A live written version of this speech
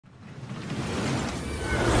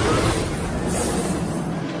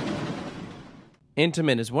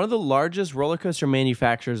Intamin is one of the largest roller coaster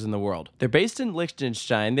manufacturers in the world. They're based in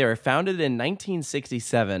Liechtenstein. They were founded in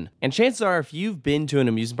 1967. And chances are, if you've been to an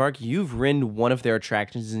amusement park, you've ridden one of their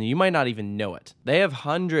attractions and you might not even know it. They have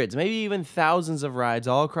hundreds, maybe even thousands of rides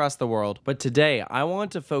all across the world. But today, I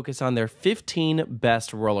want to focus on their 15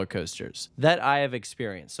 best roller coasters that I have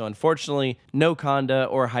experienced. So unfortunately, no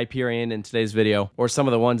Conda or Hyperion in today's video, or some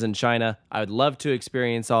of the ones in China. I would love to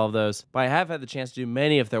experience all of those, but I have had the chance to do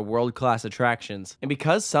many of their world-class attractions. And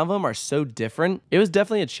because some of them are so different, it was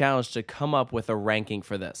definitely a challenge to come up with a ranking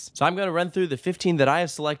for this. So I'm going to run through the 15 that I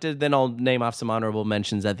have selected, then I'll name off some honorable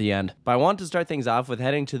mentions at the end. But I want to start things off with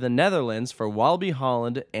heading to the Netherlands for Walibi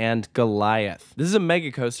Holland and Goliath. This is a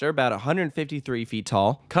mega coaster about 153 feet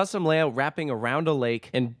tall, custom layout wrapping around a lake,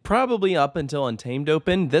 and probably up until Untamed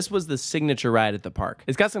opened, this was the signature ride at the park.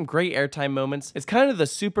 It's got some great airtime moments. It's kind of the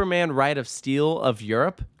Superman ride of steel of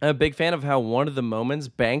Europe. I'm a big fan of how one of the moments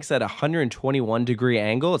banks at 121-degree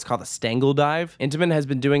angle. It's called the Stangle Dive. Intamin has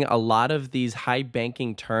been doing a lot of these high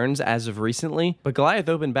banking turns as of recently, but Goliath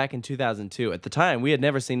opened back in 2002. At the time, we had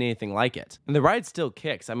never seen anything like it. And the ride still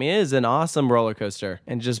kicks. I mean, it is an awesome roller coaster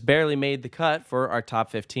and just barely made the cut for our top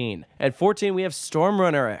 15. At 14, we have Storm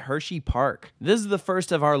Runner at Hershey Park. This is the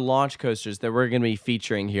first of our launch coasters that we're going to be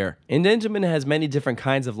featuring here. And Intamin has many different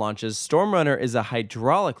kinds of launches. Storm Runner is a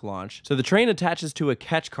hydraulic launch. So the train attaches to a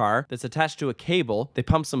catch car that's attached to a cable. They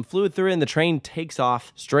pump some fluid through it and the train takes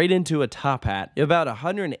off straight into a top hat. You have about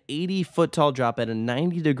 180-foot tall drop at a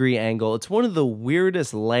 90-degree angle. It's one of the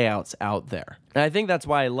weirdest layouts out there. And I think that's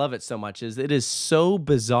why I love it so much, is it is so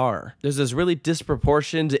bizarre. There's this really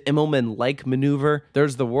disproportioned Immelman-like maneuver.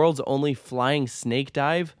 There's the world's only flying snake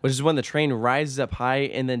dive, which is when the train rises up high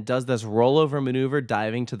and then does this rollover maneuver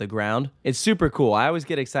diving to the ground. It's super cool. I always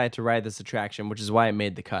get excited to ride this attraction, which is why it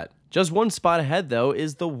made the cut. Just one spot ahead, though,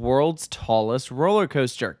 is the world's tallest roller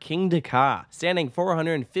coaster, King Ka, standing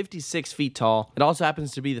 456 feet tall. It also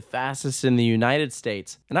happens to be the fastest in the United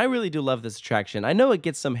States. And I really do love this attraction. I know it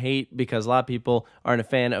gets some hate because a lot of people aren't a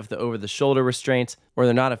fan of the over-the-shoulder restraints, or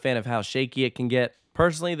they're not a fan of how shaky it can get.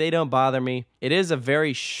 Personally, they don't bother me. It is a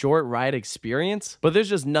very short ride experience, but there's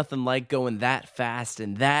just nothing like going that fast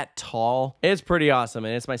and that tall. It's pretty awesome,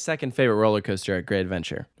 and it's my second favorite roller coaster at Great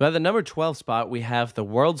Adventure. But at the number 12 spot, we have the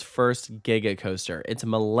world's first Giga Coaster. It's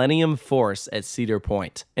Millennium Force at Cedar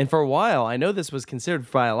Point. And for a while, I know this was considered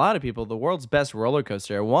by a lot of people the world's best roller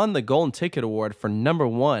coaster. It won the Golden Ticket Award for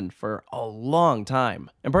 #1 for a long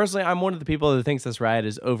time. And personally, I'm one of the people that thinks this ride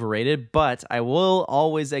is overrated, but I will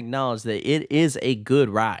always acknowledge that it is a good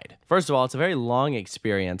ride. First of all, it's a very long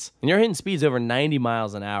experience, and you're hitting speeds over 90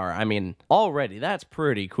 miles an hour. I mean, already, that's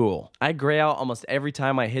pretty cool. I gray out almost every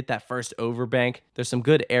time I hit that first overbank. There's some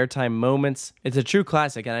good airtime moments. It's a true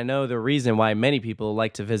classic, and I know the reason why many people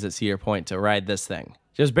like to visit Cedar Point to ride this thing.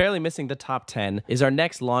 Just barely missing the top 10 is our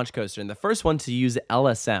next launch coaster, and the first one to use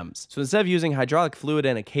LSMs. So instead of using hydraulic fluid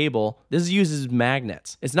and a cable, this uses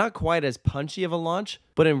magnets. It's not quite as punchy of a launch,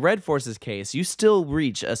 but in Red Force's case, you still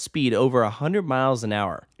reach a speed over 100 miles an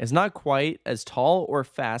hour. It's not quite as tall or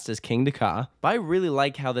fast as King Ka, but I really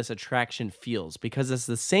like how this attraction feels because it's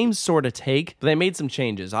the same sort of take, but they made some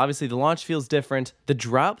changes. Obviously, the launch feels different. The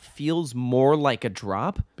drop feels more like a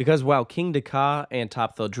drop because while King Ka and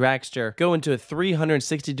Top Thrill Dragster go into a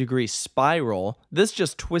 360-degree spiral, this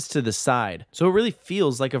just twists to the side. So it really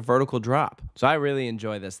feels like a vertical drop. So I really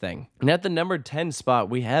enjoy this thing. And at the number 10 spot,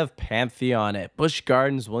 we have Pantheon at Busch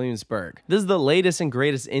Gardens, Williamsburg. This is the latest and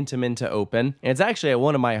greatest Intamin to open, and it's actually at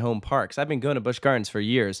one of my home parks. I've been going to Busch Gardens for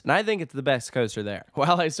years, and I think it's the best coaster there.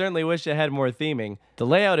 While I certainly wish it had more theming, the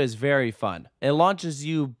layout is very fun. It launches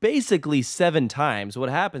you basically 7 times. What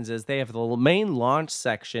happens is they have the main launch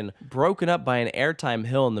section broken up by an airtime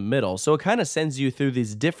hill in the middle, so it kind of sends you through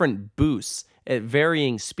these different boosts at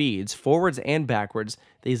varying speeds, forwards and backwards.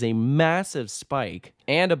 There's a massive spike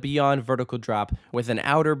and a beyond vertical drop with an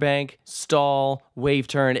outer bank, stall, wave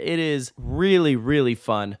turn. It is really, really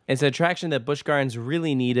fun. It's an attraction that Busch Gardens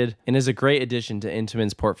really needed and is a great addition to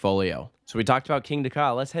Intamin's portfolio. So we talked about King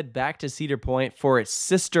Ka. Let's head back to Cedar Point for its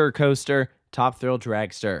sister coaster, Top Thrill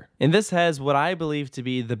Dragster. And this has what I believe to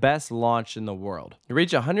be the best launch in the world. You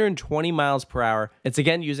reach 120 miles per hour. It's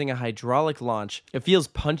again using a hydraulic launch. It feels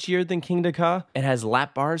punchier than King Ka. It has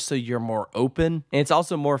lap bars so you're more open. And it's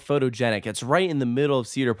also more photogenic. It's right in the middle of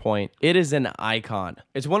Cedar Point. It is an icon.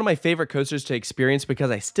 It's one of my favorite coasters to experience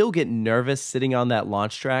because I still get nervous sitting on that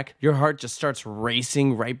launch track. Your heart just starts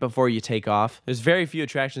racing right before you take off. There's very few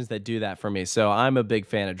attractions that do that for me, so I'm a big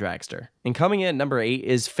fan of Dragster. And coming in at number 8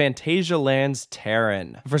 is Fantasia Land Trans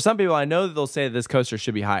Terran. For some people, I know that they'll say that this coaster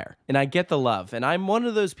should be higher, and I get the love, and I'm one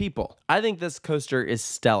of those people. I think this coaster is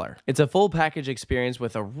stellar. It's a full package experience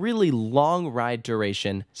with a really long ride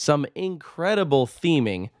duration, some incredible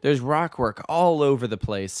theming, there's rock work all over the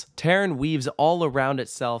place, Terran weaves all around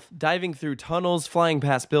itself, diving through tunnels, flying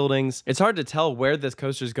past buildings. It's hard to tell where this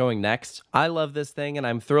coaster is going next. I love this thing, and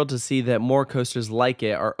I'm thrilled to see that more coasters like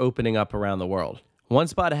it are opening up around the world. One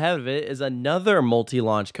spot ahead of it is another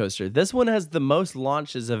multi-launch coaster. This one has the most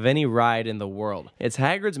launches of any ride in the world. It's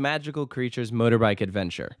Hagrid's Magical Creatures Motorbike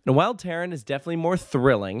Adventure. And while Terran is definitely more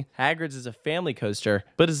thrilling, Hagrid's is a family coaster,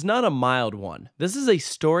 but it's not a mild one. This is a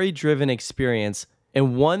story-driven experience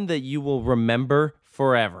and one that you will remember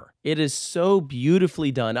forever. It is so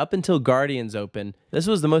beautifully done. Up until Guardians open, this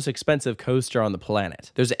was the most expensive coaster on the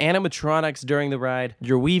planet. There's animatronics during the ride.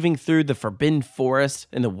 You're weaving through the Forbidden Forest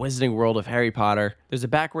in the Wizarding World of Harry Potter. There's a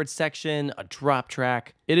backwards section, a drop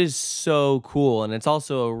track. It is so cool, and it's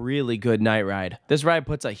also a really good night ride. This ride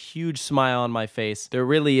puts a huge smile on my face. There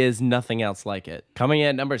really is nothing else like it. Coming in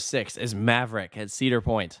at number 6 is Maverick at Cedar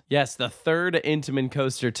Point. Yes, the third Intamin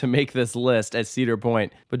coaster to make this list at Cedar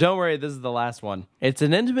Point. But don't worry, this is the last one. It's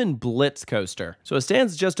an Intamin Blitz coaster. So it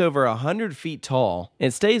stands just over 100 feet tall.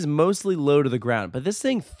 It stays mostly low to the ground, but this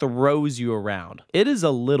thing throws you around. It is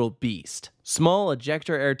a little beast. Small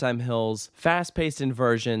ejector airtime hills, fast-paced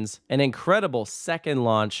inversions, an incredible second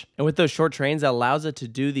launch, and with those short trains that allows it to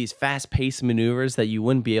do these fast-paced maneuvers that you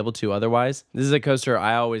wouldn't be able to otherwise. This is a coaster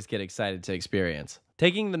I always get excited to experience.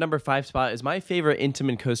 Taking the number 5 spot is my favorite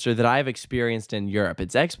Intamin coaster that I've experienced in Europe.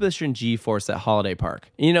 It's Expedition G-Force at Holiday Park.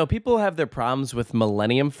 You know, people have their problems with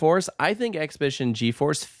Millennium Force. I think Expedition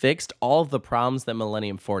G-Force fixed all of the problems that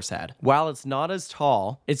Millennium Force had. While it's not as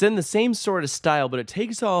tall, it's in the same sort of style, but it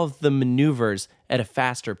takes all of the maneuvers at a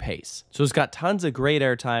faster pace. So it's got tons of great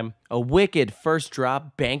airtime, a wicked first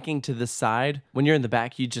drop banking to the side. When you're in the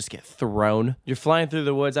back, you just get thrown. You're flying through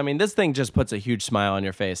the woods. I mean, this thing just puts a huge smile on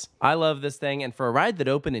your face. I love this thing, and for a ride that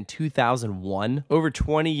opened in 2001, over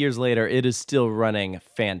 20 years later, it is still running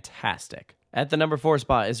fantastic. At the number 4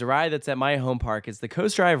 spot is a ride that's at my home park. It's the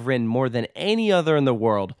coaster I've ridden more than any other in the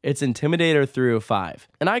world. It's Intimidator 305.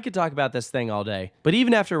 And I could talk about this thing all day, but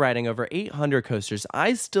even after riding over 800 coasters,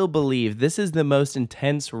 I still believe this is the most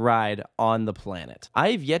intense ride on the planet.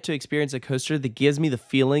 I have yet to experience a coaster that gives me the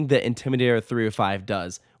feeling that Intimidator 305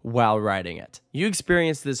 does while riding it. You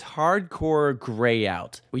experience this hardcore gray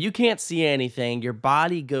out where you can't see anything, your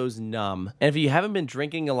body goes numb, and if you haven't been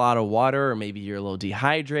drinking a lot of water or maybe you're a little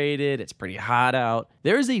dehydrated, it's pretty hot out,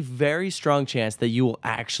 there is a very strong chance that you will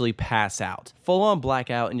actually pass out. Full on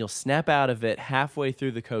blackout, and you'll snap out of it halfway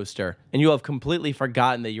through the coaster and you'll have completely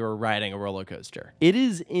forgotten that you were riding a roller coaster. It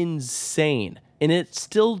is insane. And it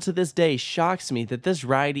still to this day shocks me that this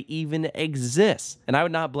ride even exists. And I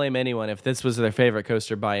would not blame anyone if this was their favorite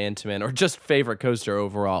coaster by Intamin or just favorite coaster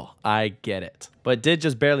overall. I get it. But did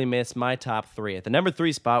just barely miss my top 3. At the number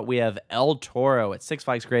 3 spot, we have El Toro at Six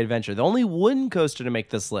Flags Great Adventure, the only wooden coaster to make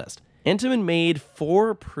this list. Intamin made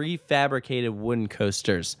 4 prefabricated wooden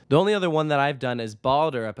coasters. The only other one that I've done is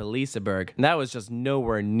Balder up at Liseberg, and that was just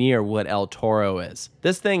nowhere near what El Toro is.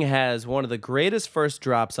 This thing has one of the greatest first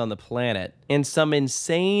drops on the planet and some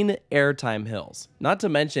insane airtime hills. Not to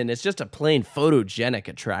mention, it's just a plain photogenic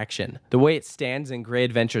attraction. The way it stands in Great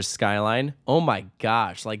Adventure's skyline, oh my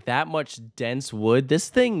gosh, like that much dense wood, this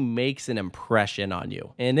thing makes an impression on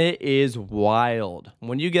you. And it is wild.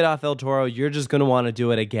 When you get off El Toro, you're just gonna wanna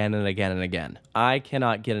do it again and again and again. I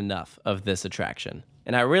cannot get enough of this attraction.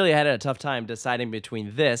 And I really had a tough time deciding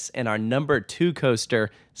between this and our number 2 coaster,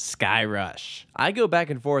 Sky Rush. I go back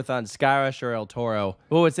and forth on Sky Rush or El Toro,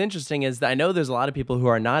 but what's interesting is that I know there's a lot of people who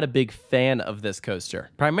are not a big fan of this coaster,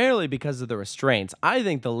 primarily because of the restraints. I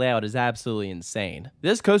think the layout is absolutely insane.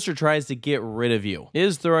 This coaster tries to get rid of you. It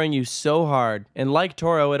is throwing you so hard, and like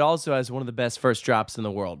Toro, it also has one of the best first drops in the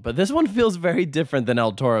world, but this one feels very different than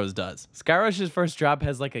El Toro's does. Sky Rush's first drop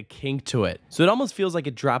has like a kink to it, so it almost feels like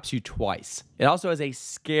it drops you twice. It also has a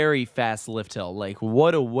scary fast lift hill, like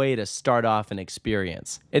what a way to start off an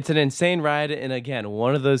experience. It's an insane ride, and again,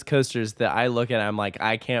 one of those coasters that I look at and I'm like,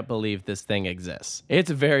 I can't believe this thing exists.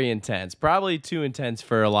 It's very intense, probably too intense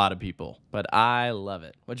for a lot of people, but I love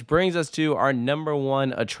it. Which brings us to our number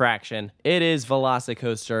 1 attraction. It is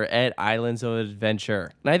Velocicoaster at Islands of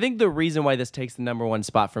Adventure. And I think the reason why this takes the number 1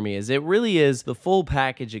 spot for me is it really is the full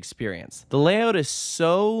package experience. The layout is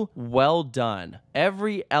so well done.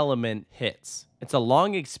 Every element hits. It's a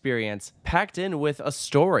long experience packed in with a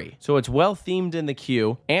story. So it's well themed in the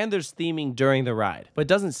queue, and there's theming during the ride, but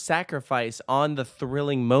doesn't sacrifice on the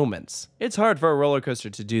thrilling moments. It's hard for a roller coaster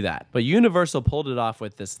to do that, but Universal pulled it off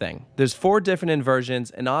with this thing. There's 4 different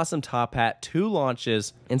inversions, an awesome top hat, 2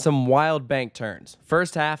 launches, and some wild bank turns.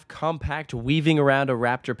 First half, compact, weaving around a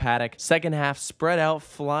raptor paddock. Second half, spread out,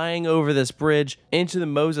 flying over this bridge into the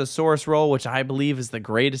Mosasaurus roll, which I believe is the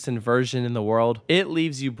greatest inversion in the world. It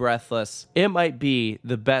leaves you breathless. It might be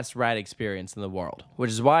the best ride experience in the world,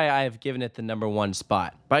 which is why I have given it the #1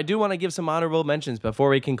 spot. But I do want to give some honorable mentions before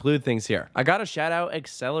we conclude things here. I gotta shout out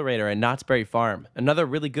Accelerator at Knott's Berry Farm, another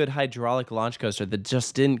really good hydraulic launch coaster that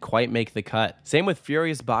just didn't quite make the cut. Same with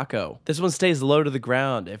Furious Baco. This one stays low to the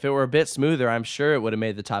ground. If it were a bit smoother, I'm sure it would have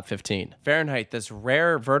made the top 15. Fahrenheit, this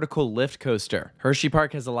rare vertical lift coaster. Hershey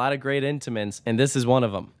Park has a lot of great Intamins, and this is one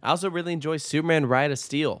of them. I also really enjoy Superman Ride of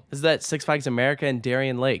Steel. This is at Six Flags America and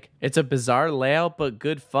Darien Lake. It's a bizarre layout, but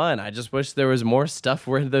good fun. I just wish there was more stuff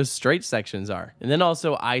where those straight sections are. And then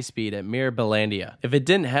also iSpeed at Mirabilandia. If it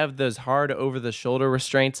didn't have those hard over-the-shoulder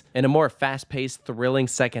restraints and a more fast-paced, thrilling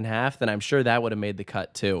second half, then I'm sure that would have made the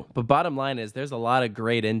cut too. But bottom line is, there's a lot of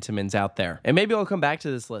great Intamins out there. And maybe I'll come back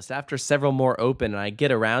to this list after several more open and I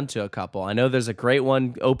get around to a couple. I know there's a great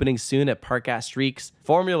one opening soon at Park Asterix.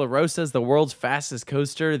 Formula Rosa is the world's fastest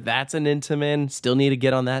coaster. That's an Intamin. Still need to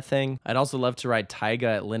get on that thing. I'd also love to ride Taiga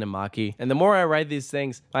at Linnamaki. And the more I ride these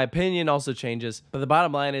things, my opinion also changes. But the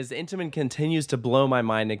bottom line is, Intamin continues to blow my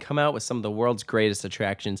mind and come out with some of the world's greatest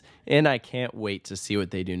attractions, and I can't wait to see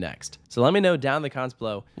what they do next. So let me know down in the comments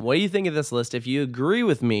below what you think of this list. If you agree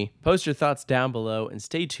with me, post your thoughts down below and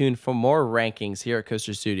stay tuned for more rankings here at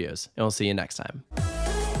Coaster Studios, and we'll see you next time.